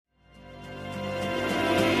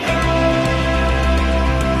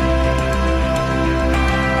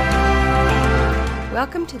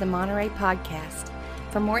Welcome to the Monterey Podcast.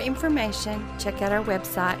 For more information, check out our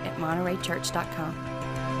website at montereychurch.com.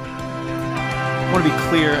 I want to be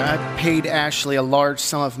clear, I paid Ashley a large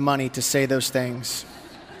sum of money to say those things.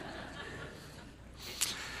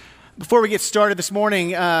 Before we get started this morning,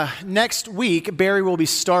 next week, Barry will be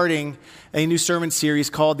starting a new sermon series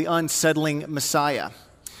called The Unsettling Messiah.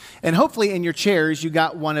 And hopefully in your chairs, you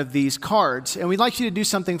got one of these cards. And we'd like you to do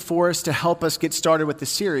something for us to help us get started with the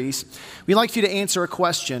series. We'd like you to answer a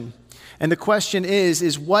question. And the question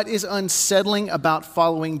is what is unsettling about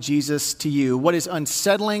following Jesus to you? What is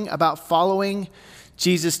unsettling about following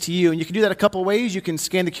Jesus to you? And you can do that a couple ways. You can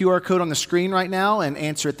scan the QR code on the screen right now and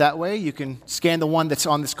answer it that way. You can scan the one that's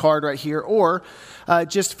on this card right here, or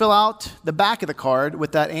just fill out the back of the card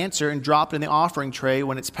with that answer and drop it in the offering tray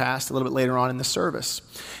when it's passed a little bit later on in the service.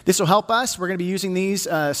 This will help us. We're going to be using these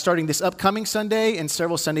starting this upcoming Sunday and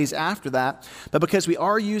several Sundays after that. But because we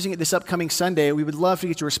are using it this upcoming Sunday, we would love to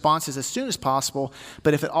get your responses as soon as possible.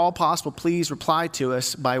 But if at all possible, please reply to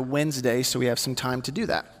us by Wednesday so we have some time to do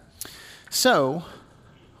that. So,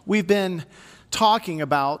 we've been talking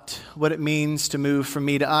about what it means to move from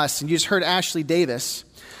me to us. And you just heard Ashley Davis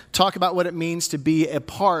talk about what it means to be a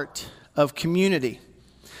part of community.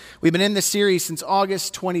 We've been in this series since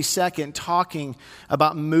August 22nd talking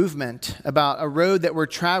about movement, about a road that we're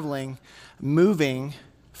traveling, moving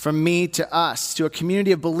from me to us, to a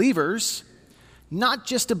community of believers, not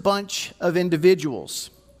just a bunch of individuals.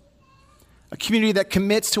 A community that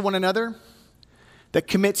commits to one another, that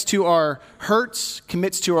commits to our hurts,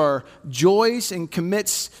 commits to our joys, and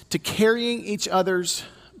commits to carrying each other's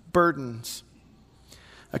burdens.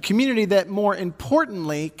 A community that, more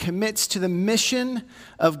importantly, commits to the mission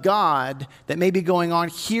of God that may be going on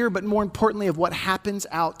here, but more importantly, of what happens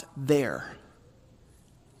out there.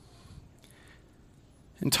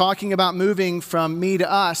 In talking about moving from me to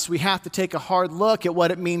us, we have to take a hard look at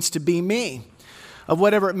what it means to be me, of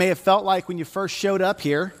whatever it may have felt like when you first showed up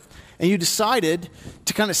here, and you decided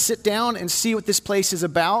to kind of sit down and see what this place is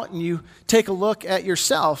about, and you take a look at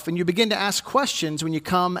yourself, and you begin to ask questions when you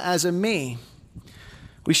come as a me.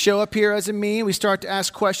 We show up here as a me, and we start to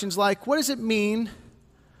ask questions like, what does it mean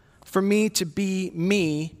for me to be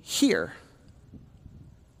me here?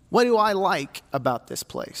 What do I like about this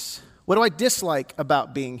place? What do I dislike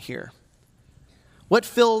about being here? What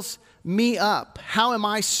fills me up? How am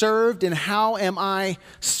I served, and how am I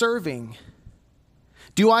serving?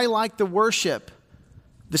 Do I like the worship,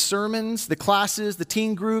 the sermons, the classes, the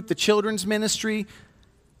teen group, the children's ministry,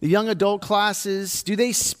 the young adult classes? Do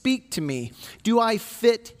they speak to me? Do I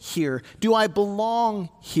fit here? Do I belong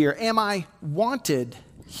here? Am I wanted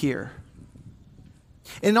here?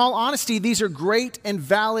 In all honesty, these are great and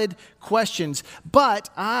valid questions, but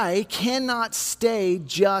I cannot stay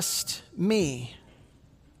just me.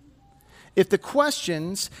 If the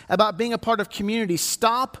questions about being a part of community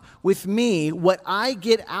stop with me, what I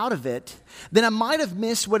get out of it, then I might have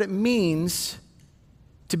missed what it means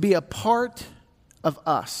to be a part of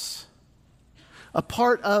us. A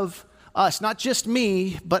part of us, not just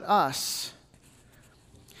me, but us.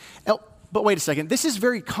 But wait a second, this is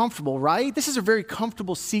very comfortable, right? This is a very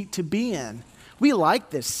comfortable seat to be in. We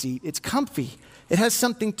like this seat. It's comfy. It has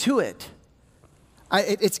something to it.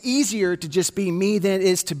 It's easier to just be me than it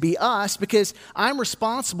is to be us because I'm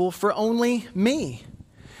responsible for only me.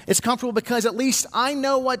 It's comfortable because at least I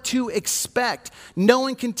know what to expect. No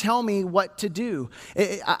one can tell me what to do.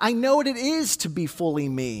 I know what it is to be fully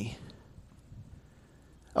me.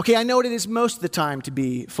 Okay, I know what it is most of the time to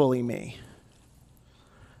be fully me.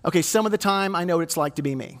 Okay, some of the time I know what it's like to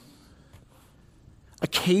be me.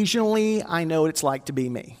 Occasionally I know what it's like to be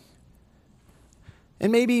me.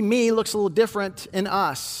 And maybe me looks a little different in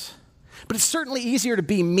us. But it's certainly easier to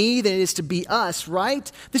be me than it is to be us,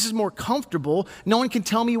 right? This is more comfortable. No one can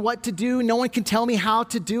tell me what to do. No one can tell me how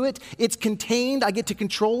to do it. It's contained. I get to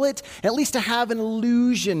control it. At least I have an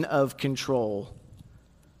illusion of control.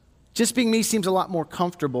 Just being me seems a lot more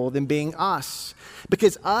comfortable than being us.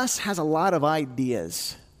 Because us has a lot of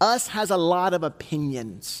ideas. Us has a lot of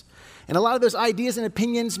opinions. And a lot of those ideas and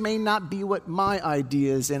opinions may not be what my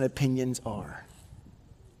ideas and opinions are.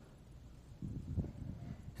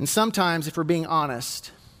 And sometimes, if we're being honest,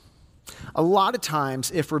 a lot of times,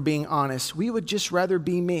 if we're being honest, we would just rather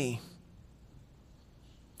be me.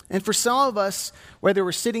 And for some of us, whether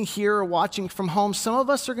we're sitting here or watching from home, some of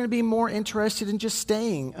us are going to be more interested in just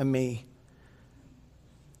staying a me.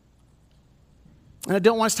 And I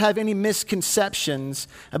don't want us to have any misconceptions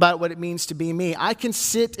about what it means to be me. I can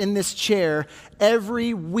sit in this chair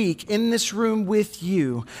every week in this room with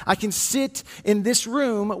you. I can sit in this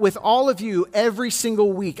room with all of you every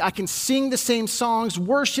single week. I can sing the same songs,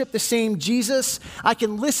 worship the same Jesus. I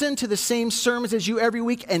can listen to the same sermons as you every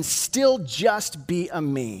week and still just be a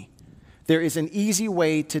me. There is an easy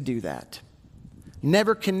way to do that.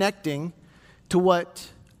 Never connecting to what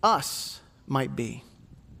us might be.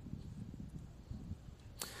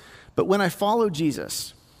 But when I follow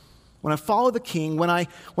Jesus, when I follow the King, when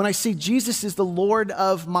I see Jesus is the Lord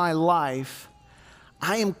of my life,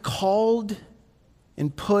 I am called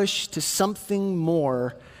and pushed to something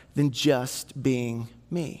more than just being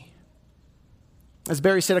me. As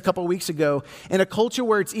Barry said a couple of weeks ago, in a culture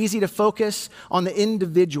where it's easy to focus on the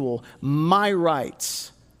individual, my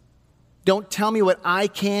rights, don't tell me what I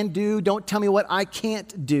can do, don't tell me what I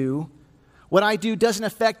can't do. What I do doesn't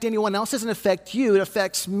affect anyone else, doesn't affect you, it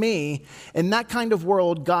affects me. In that kind of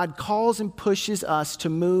world, God calls and pushes us to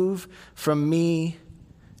move from me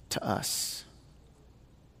to us.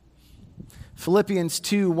 Philippians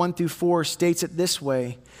 2, 1-4 states it this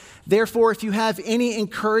way: "Therefore, if you have any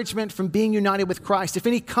encouragement from being united with Christ, if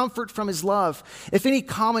any comfort from his love, if any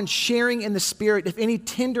common sharing in the Spirit, if any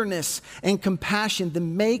tenderness and compassion,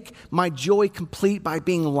 then make my joy complete by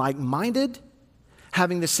being like-minded,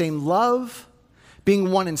 having the same love,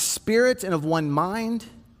 being one in spirit and of one mind.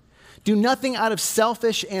 Do nothing out of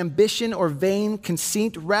selfish ambition or vain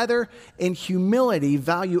conceit. Rather, in humility,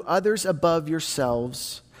 value others above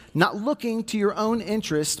yourselves, not looking to your own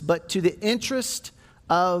interest, but to the interest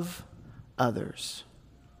of others."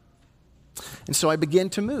 And so I begin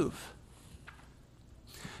to move.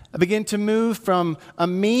 I begin to move from a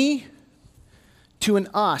me to an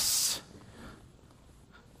us.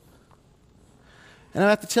 And I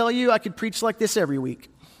have to tell you, I could preach like this every week.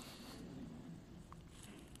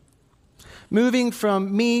 Moving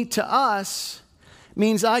from me to us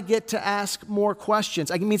means I get to ask more questions.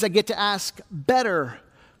 It means I get to ask better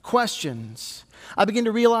questions. I begin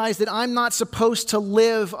to realize that I'm not supposed to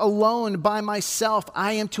live alone by myself.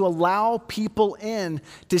 I am to allow people in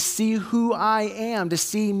to see who I am, to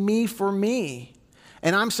see me for me.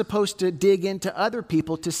 And I'm supposed to dig into other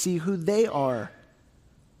people to see who they are.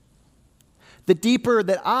 The deeper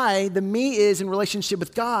that the me is in relationship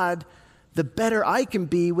with God, the better I can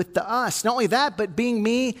be with the us. Not only that, but being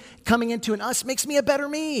me, coming into an us, makes me a better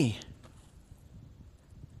me.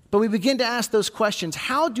 But we begin to ask those questions.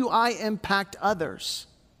 How do I impact others?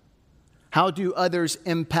 How do others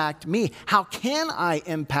impact me? How can I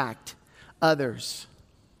impact others?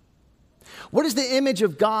 What is the image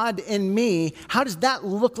of God in me? How does that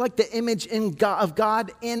look like the image of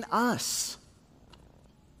God in us?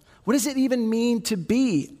 What does it even mean to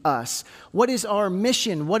be us? What is our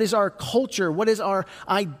mission? What is our culture? What is our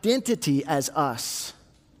identity as us?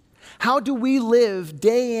 How do we live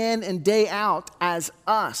day in and day out as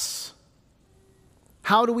us?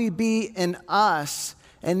 How do we be an us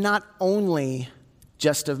and not only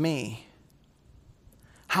just of me?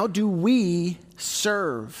 How do we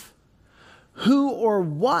serve? Who or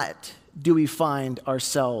what do we find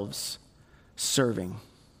ourselves serving?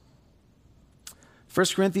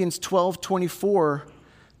 1 Corinthians 12:24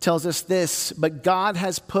 tells us this: "But God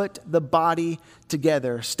has put the body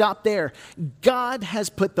together." Stop there. God has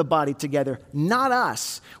put the body together, not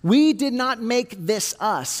us. We did not make this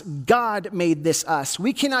us. God made this us.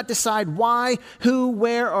 We cannot decide why, who,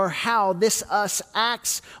 where, or how this us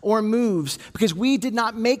acts or moves because we did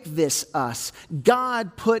not make this us.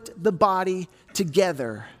 God put the body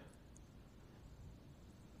together,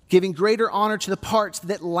 giving greater honor to the parts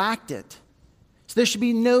that lacked it. So there should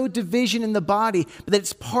be no division in the body, but that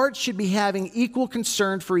its parts should be having equal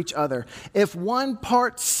concern for each other. If one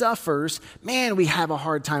part suffers, man, we have a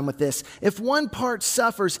hard time with this. If one part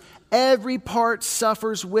suffers, every part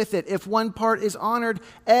suffers with it. If one part is honored,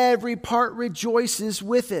 every part rejoices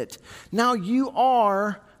with it. Now you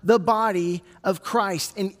are the body of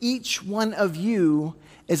Christ, and each one of you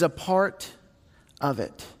is a part of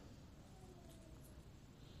it.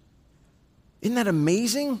 Isn't that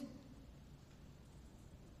amazing?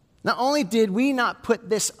 Not only did we not put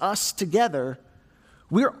this us together,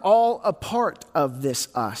 we're all a part of this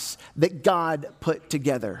us that God put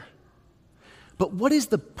together. But what is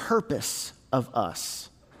the purpose of us?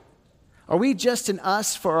 Are we just an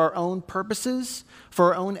us for our own purposes,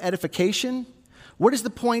 for our own edification? What is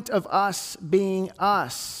the point of us being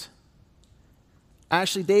us?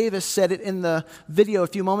 Ashley Davis said it in the video a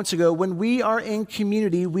few moments ago. When we are in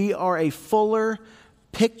community, we are a fuller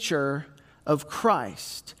picture of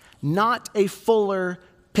Christ, not a fuller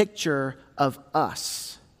picture of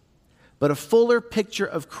us. but a fuller picture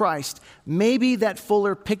of Christ, maybe that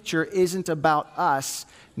fuller picture isn't about us.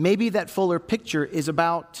 Maybe that fuller picture is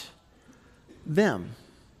about them.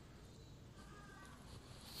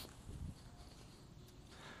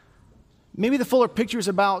 Maybe the fuller picture is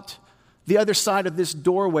about the other side of this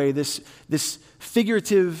doorway, this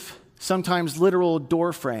figurative, sometimes literal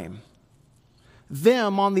door frame.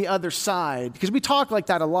 Them on the other side. Because we talk like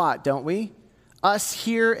that a lot, don't we? Us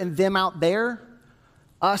here and them out there.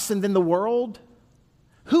 Us and then the world.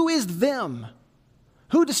 Who is them?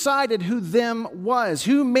 Who decided who them was?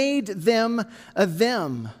 Who made them a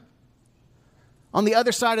them? On the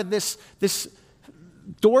other side of this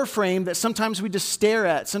door frame that sometimes we just stare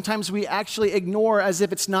at, sometimes we actually ignore as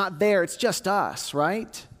if it's not there. It's just us,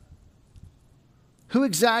 right? Who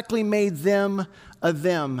exactly made them a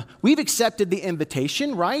them? We've accepted the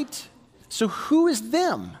invitation, right? So who is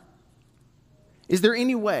them? Is there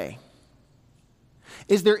any way?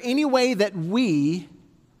 Is there any way that we,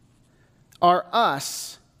 or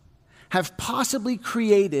us, have possibly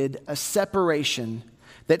created a separation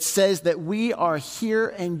that says that we are here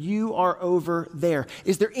and you are over there?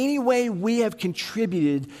 Is there any way we have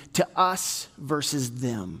contributed to us versus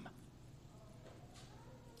them?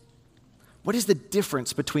 What is the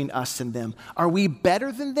difference between us and them? Are we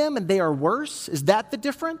better than them and they are worse? Is that the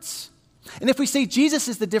difference? And if we say Jesus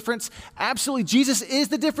is the difference, absolutely, Jesus is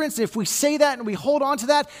the difference. If we say that and we hold on to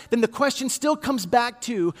that, then the question still comes back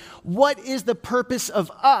to, what is the purpose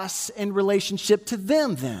of us in relationship to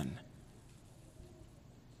them then?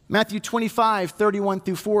 Matthew 25, 31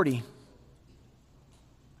 through 40.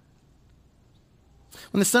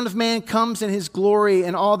 When the Son of Man comes in his glory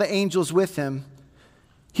and all the angels with him,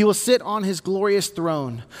 he will sit on his glorious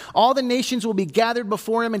throne. All the nations will be gathered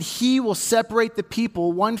before him, and he will separate the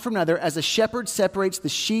people one from another as a shepherd separates the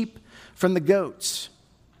sheep from the goats.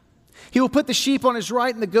 He will put the sheep on his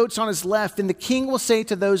right and the goats on his left, and the king will say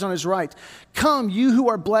to those on his right, "Come, you who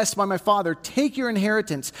are blessed by my Father, take your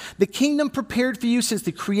inheritance, the kingdom prepared for you since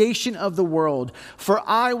the creation of the world. For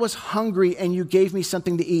I was hungry, and you gave me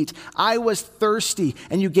something to eat. I was thirsty,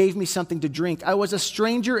 and you gave me something to drink. I was a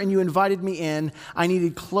stranger, and you invited me in. I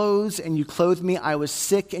needed clothes, and you clothed me. I was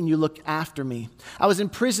sick, and you looked after me. I was in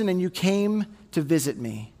prison, and you came to visit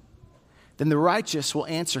me." Then the righteous will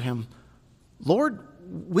answer him, "Lord,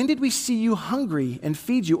 when did we see you hungry and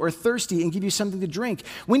feed you, or thirsty and give you something to drink?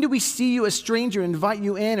 When did we see you a stranger and invite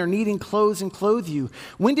you in, or needing clothes and clothe you?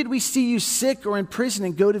 When did we see you sick or in prison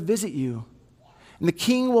and go to visit you?" And the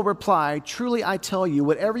king will reply, "Truly I tell you,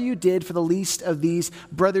 whatever you did for the least of these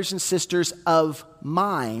brothers and sisters of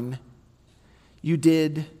mine, you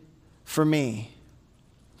did for me."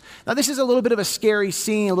 Now, this is a little bit of a scary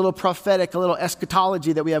scene, a little prophetic, a little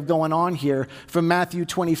eschatology that we have going on here from Matthew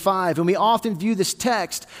 25. And we often view this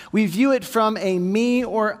text, we view it from a me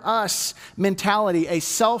or us mentality, a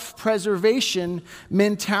self-preservation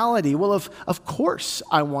mentality. Well, of course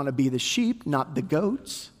I want to be the sheep, not the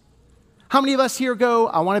goats. How many of us here go,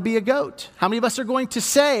 "I want to be a goat"? How many of us are going to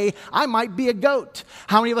say, "I might be a goat"?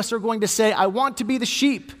 How many of us are going to say, "I want to be the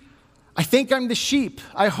sheep"? "I think I'm the sheep.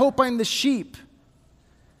 I hope I'm the sheep"?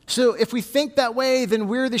 So if we think that way, then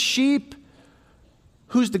we're the sheep.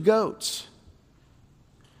 Who's the goats?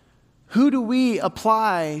 Who do we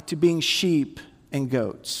apply to being sheep and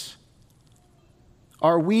goats?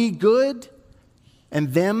 Are we good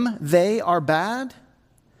and they are bad?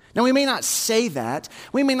 Now, we may not say that.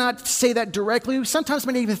 We may not say that directly. Sometimes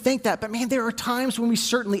we may even think that. But man, there are times when we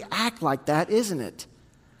certainly act like that, isn't it?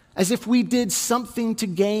 As if we did something to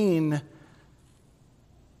gain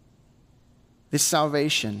this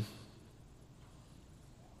salvation.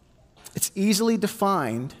 It's easily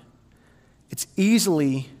defined, it's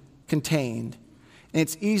easily contained, and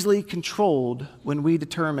it's easily controlled when we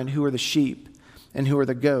determine who are the sheep and who are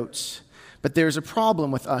the goats. But there's a problem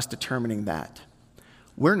with us determining that.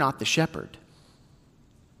 We're not the shepherd.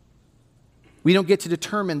 We don't get to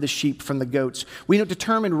determine the sheep from the goats. We don't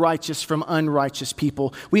determine righteous from unrighteous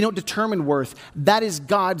people. We don't determine worth. That is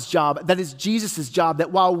God's job. That is Jesus' job,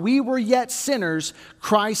 that while we were yet sinners,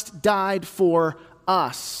 Christ died for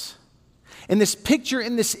us. In this picture,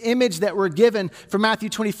 in this image that we're given from Matthew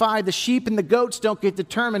 25, the sheep and the goats don't get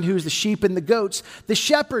determined who's the sheep and the goats. The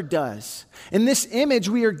shepherd does. In this image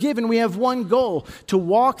we are given, we have one goal: to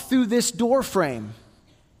walk through this door frame,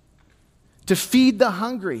 to feed the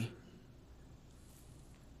hungry,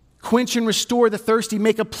 quench and restore the thirsty,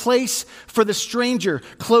 make a place for the stranger,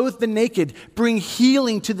 clothe the naked, bring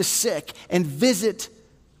healing to the sick, and visit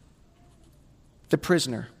the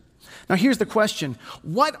prisoner. Now here's the question: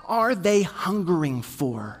 what are they hungering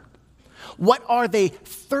for? What are they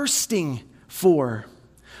thirsting for?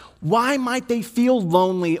 Why might they feel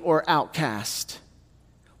lonely or outcast?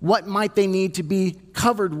 What might they need to be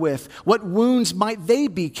covered with? What wounds might they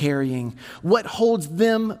be carrying? What holds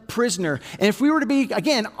them prisoner? And if we were to be,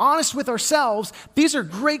 again, honest with ourselves, these are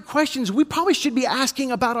great questions we probably should be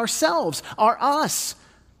asking about ourselves, our us.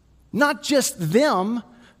 Not just them,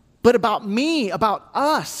 but about me, about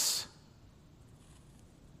us.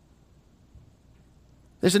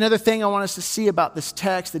 There's another thing I want us to see about this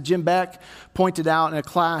text that Jim Beck pointed out in a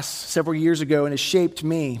class several years ago and has shaped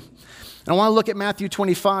me. And I want to look at Matthew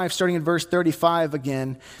 25, starting in verse 35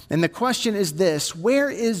 again. And the question is this: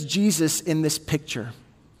 where is Jesus in this picture?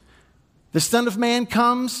 The Son of Man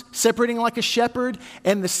comes, separating like a shepherd,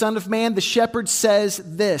 and the Son of Man, the shepherd, says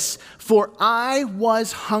this: "For I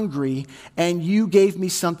was hungry, and you gave me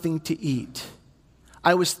something to eat.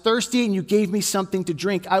 I was thirsty, and you gave me something to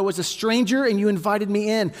drink. I was a stranger, and you invited me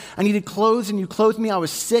in. I needed clothes, and you clothed me. I was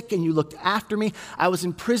sick, and you looked after me. I was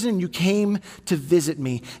in prison, and you came to visit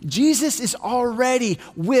me." Jesus is already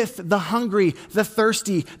with the hungry, the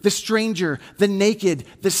thirsty, the stranger, the naked,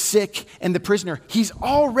 the sick, and the prisoner. He's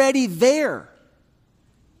already there.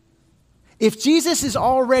 If Jesus is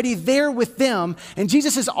already there with them, and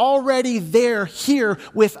Jesus is already there here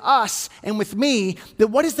with us and with me,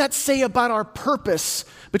 then what does that say about our purpose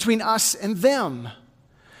between us and them?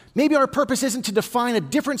 Maybe our purpose isn't to define a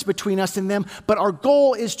difference between us and them, but our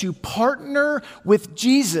goal is to partner with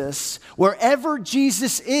Jesus wherever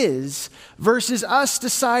Jesus is, versus us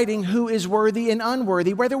deciding who is worthy and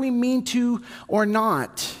unworthy, whether we mean to or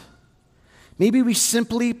not. Maybe we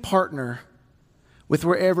simply partner with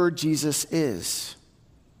wherever Jesus is.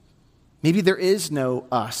 Maybe there is no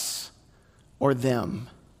us or them.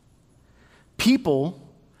 People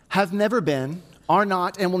have never been, are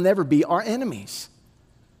not, and will never be our enemies.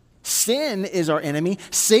 Sin is our enemy.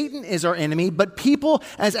 Satan is our enemy. But people,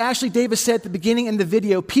 as Ashley Davis said at the beginning in the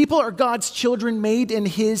video, people are God's children made in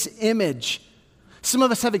his image. Some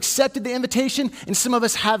of us have accepted the invitation, and some of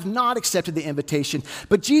us have not accepted the invitation.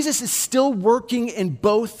 But Jesus is still working in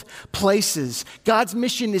both places. God's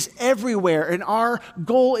mission is everywhere, and our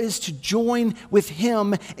goal is to join with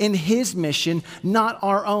him in his mission, not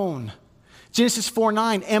our own. Genesis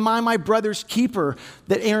 4:9, am I my brother's keeper,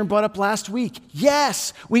 that Aaron brought up last week?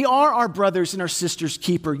 Yes, we are our brothers and our sisters'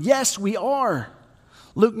 keeper. Yes, we are.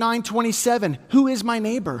 Luke 9:27, who is my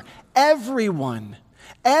neighbor? Everyone.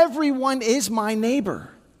 Everyone is my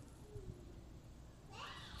neighbor.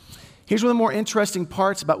 Here's one of the more interesting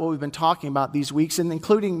parts about what we've been talking about these weeks, and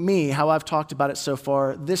including me, how I've talked about it so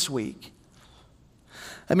far this week.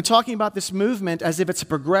 I've been talking about this movement as if it's a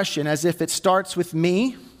progression, as if it starts with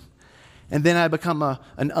me, and then I become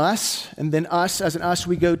an us, and then us, as an us,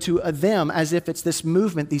 we go to a them, as if it's this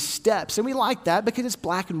movement, these steps. And we like that because it's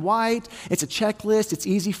black and white, it's a checklist, it's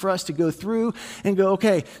easy for us to go through and go,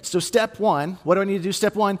 okay, so step one, what do I need to do?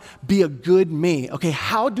 Step one, be a good me. Okay,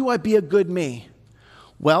 how do I be a good me?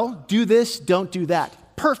 Well, do this, don't do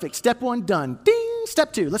that. Perfect, step one, done. Ding,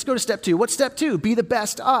 step two, let's go to step two. What's step two? Be the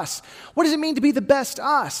best us. What does it mean to be the best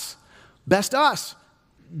us? Best us.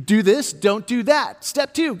 Do this, don't do that.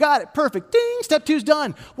 Step two, got it, perfect. Ding, step two's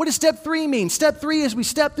done. What does step three mean? Step three is we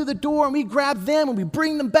step through the door and we grab them and we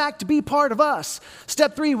bring them back to be part of us.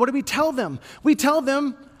 Step three, what do we tell them? We tell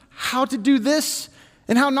them how to do this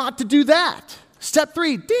and how not to do that. Step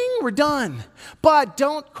three, ding, we're done. But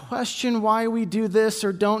don't question why we do this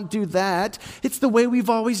or don't do that. It's the way we've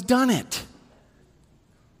always done it.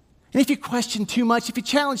 And if you question too much, if you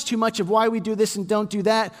challenge too much of why we do this and don't do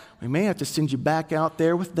that, we may have to send you back out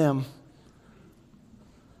there with them.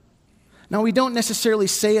 Now, we don't necessarily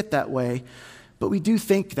say it that way, but we do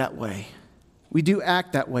think that way. We do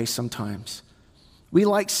act that way sometimes. We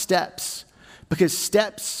like steps because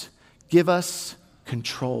steps give us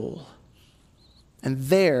control. And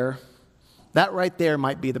that right there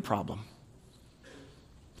might be the problem.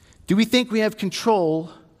 Do we think we have control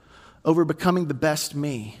over becoming the best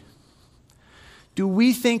me? Do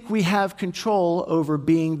we think we have control over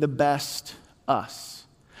being the best us?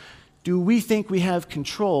 Do we think we have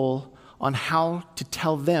control on how to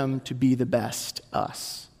tell them to be the best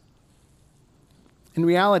us? In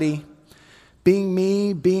reality, being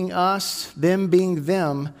me, being us, them being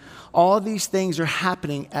them, all of these things are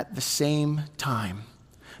happening at the same time.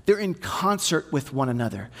 They're in concert with one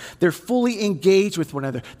another. They're fully engaged with one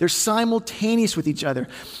another. They're simultaneous with each other.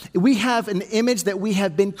 We have an image that we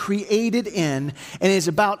have been created in, and it is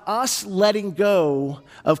about us letting go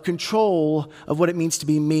of control of what it means to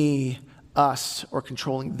be me, us, or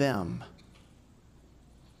controlling them.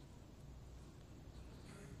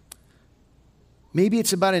 Maybe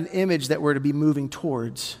it's about an image that we're to be moving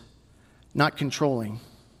towards, not controlling.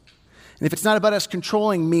 And if it's not about us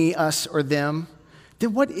controlling me, us, or them,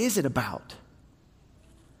 then what is it about?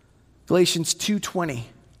 Galatians 2:20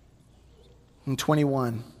 and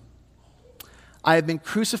 21. I have been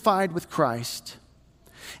crucified with Christ,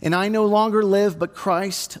 and I no longer live, but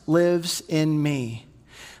Christ lives in me.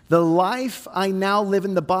 The life I now live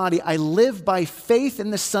in the body, I live by faith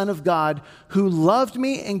in the Son of God, who loved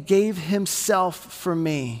me and gave himself for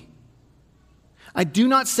me. I do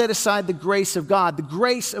not set aside the grace of God, the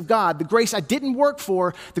grace of God, the grace I didn't work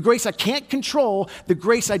for, the grace I can't control, the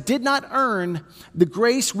grace I did not earn, the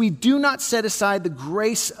grace we do not set aside, the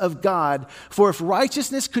grace of God. For if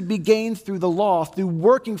righteousness could be gained through the law, through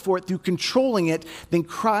working for it, through controlling it, then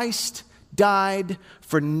Christ died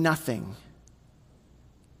for nothing.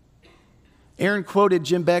 Aaron quoted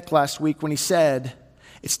Jim Beck last week when he said,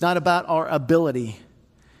 it's not about our ability,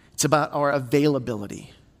 it's about our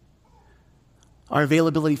availability. Our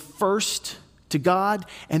availability first to God,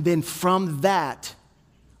 and then from that,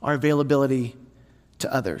 our availability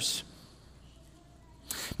to others.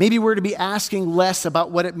 Maybe we're to be asking less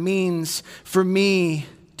about what it means for me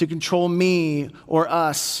to control me or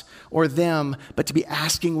us or them, but to be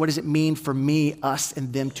asking what does it mean for me, us,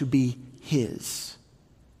 and them to be his.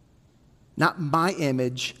 Not my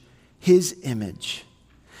image, his image.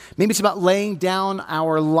 Maybe it's about laying down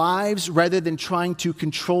our lives rather than trying to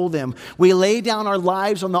control them. We lay down our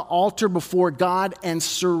lives on the altar before God and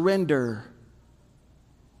surrender.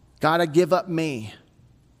 God, I give up me.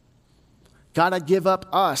 God, I give up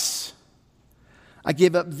us. I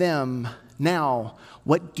give up them. Now,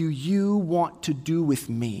 what do you want to do with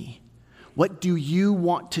me? What do you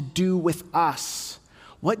want to do with us?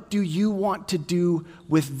 What do you want to do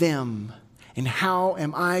with them? And how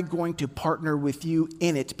am I going to partner with you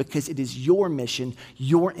in it? Because it is your mission,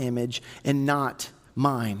 your image, and not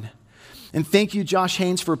mine. And thank you, Josh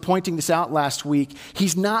Haynes, for pointing this out last week.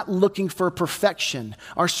 He's not looking for perfection.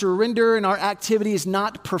 Our surrender and our activity is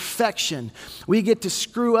not perfection. We get to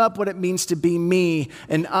screw up what it means to be me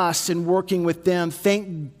and us and working with them.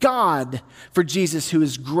 Thank God for Jesus, who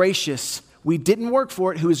is gracious. We didn't work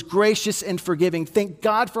for it, who is gracious and forgiving. Thank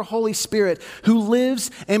God for Holy Spirit, who lives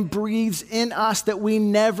and breathes in us, that we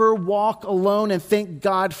never walk alone. And thank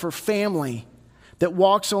God for family that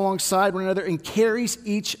walks alongside one another and carries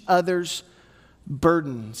each other's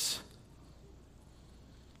burdens.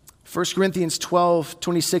 1 Corinthians 12,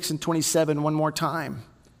 26 and 27, one more time.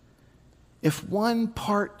 If one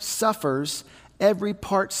part suffers, every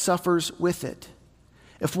part suffers with it.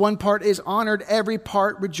 If one part is honored, every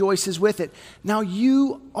part rejoices with it. Now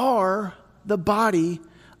you are the body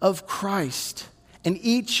of Christ, and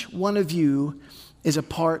each one of you is a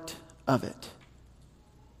part of it.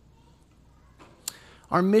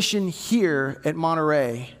 Our mission here at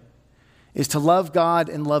Monterey is to love God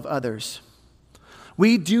and love others.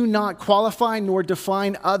 We do not qualify nor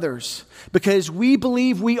define others because we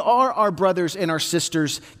believe we are our brothers and our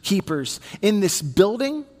sisters' keepers in this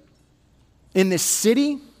building, in this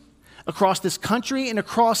city, across this country, and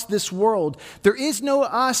across this world. There is no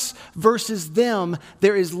us versus them.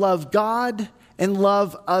 There is love God and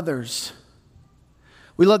love others.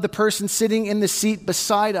 We love the person sitting in the seat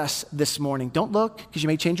beside us this morning. Don't look, because you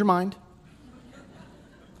may change your mind.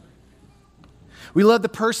 We love the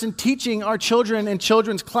person teaching our children in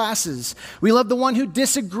children's classes. We love the one who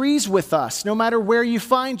disagrees with us, no matter where you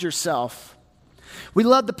find yourself. We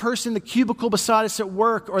love the person in the cubicle beside us at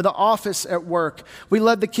work or the office at work. We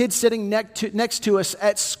love the kid sitting next to us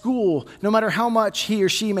at school, no matter how much he or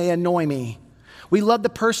she may annoy me. We love the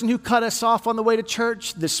person who cut us off on the way to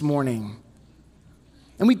church this morning.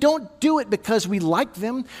 And we don't do it because we like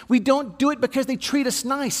them. We don't do it because they treat us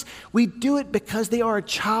nice. We do it because they are a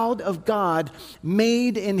child of God,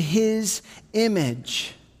 made in his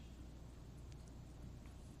image.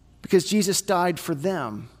 Because Jesus died for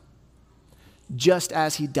them, just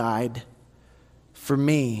as he died for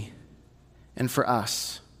me and for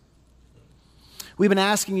us. We've been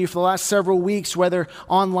asking you for the last several weeks, whether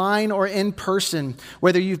online or in person,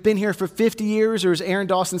 whether you've been here for 50 years or, as Aaron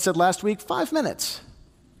Dawson said last week, 5 minutes.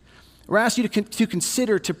 We're asking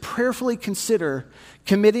you to prayerfully consider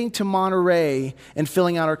committing to Monterey and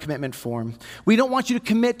filling out our commitment form. We don't want you to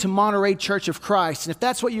commit to Monterey Church of Christ. And if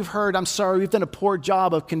that's what you've heard, I'm sorry, we've done a poor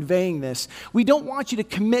job of conveying this. We don't want you to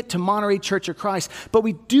commit to Monterey Church of Christ, but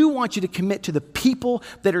we do want you to commit to the people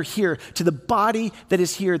that are here, to the body that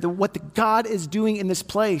is here, what God is doing in this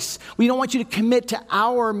place. We don't want you to commit to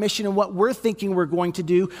our mission and what we're thinking we're going to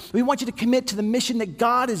do. We want you to commit to the mission that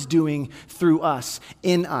God is doing through us,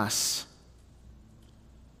 in us.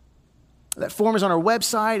 That form is on our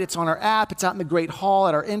website, it's on our app, it's out in the Great Hall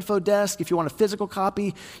at our info desk. If you want a physical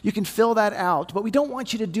copy, you can fill that out. But we don't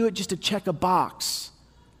want you to do it just to check a box.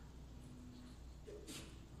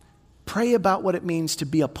 Pray about what it means to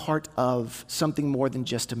be a part of something more than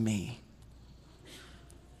just a me.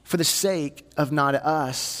 For the sake of not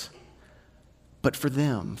us, but for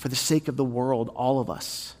them, for the sake of the world, all of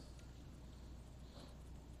us.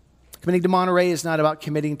 Committing to Monterey is not about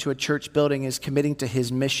committing to a church building, it's committing to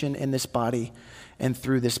his mission in this body and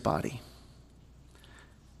through this body.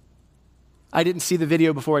 I didn't see the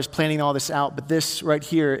video before I was planning all this out, but this right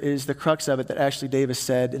here is the crux of it that Ashley Davis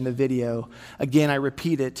said in the video. Again, I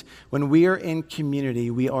repeat it. When we are in community,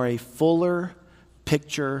 we are a fuller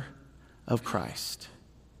picture of Christ.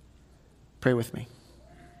 Pray with me.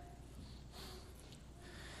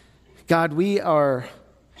 God, we are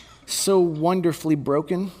so wonderfully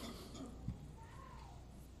broken,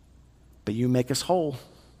 but you make us whole.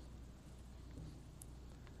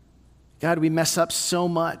 God, we mess up so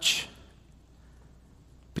much,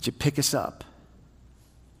 but you pick us up.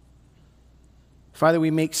 Father,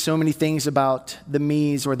 we make so many things about the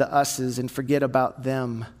me's or the us's and forget about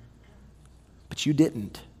them, but you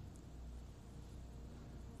didn't.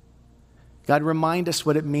 God, remind us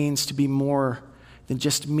what it means to be more than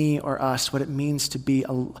just me or us, what it means to be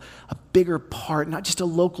a bigger part, not just a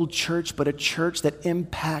local church, but a church that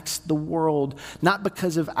impacts the world, not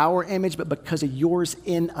because of our image, but because of yours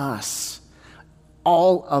in us,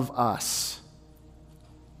 all of us.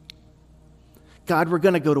 God, we're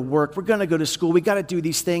going to go to work. We're going to go to school. We got to do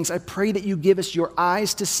these things. I pray that you give us your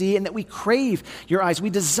eyes to see and that we crave your eyes. We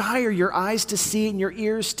desire your eyes to see and your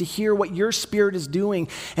ears to hear what your Spirit is doing,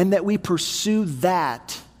 and that we pursue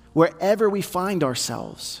that wherever we find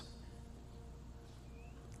ourselves.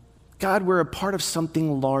 God, we're a part of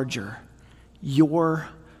something larger, your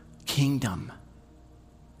kingdom.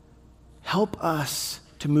 Help us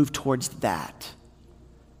to move towards that,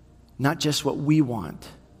 not just what we want,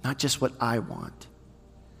 not just what I want.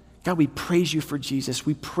 God, we praise you for Jesus.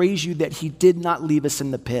 We praise you that he did not leave us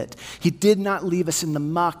in the pit. He did not leave us in the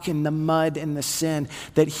muck and the mud and the sin,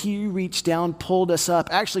 that he reached down, pulled us up,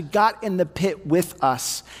 actually got in the pit with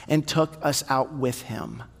us and took us out with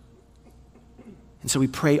him. And so we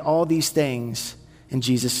pray all these things in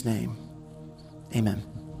Jesus' name. Amen.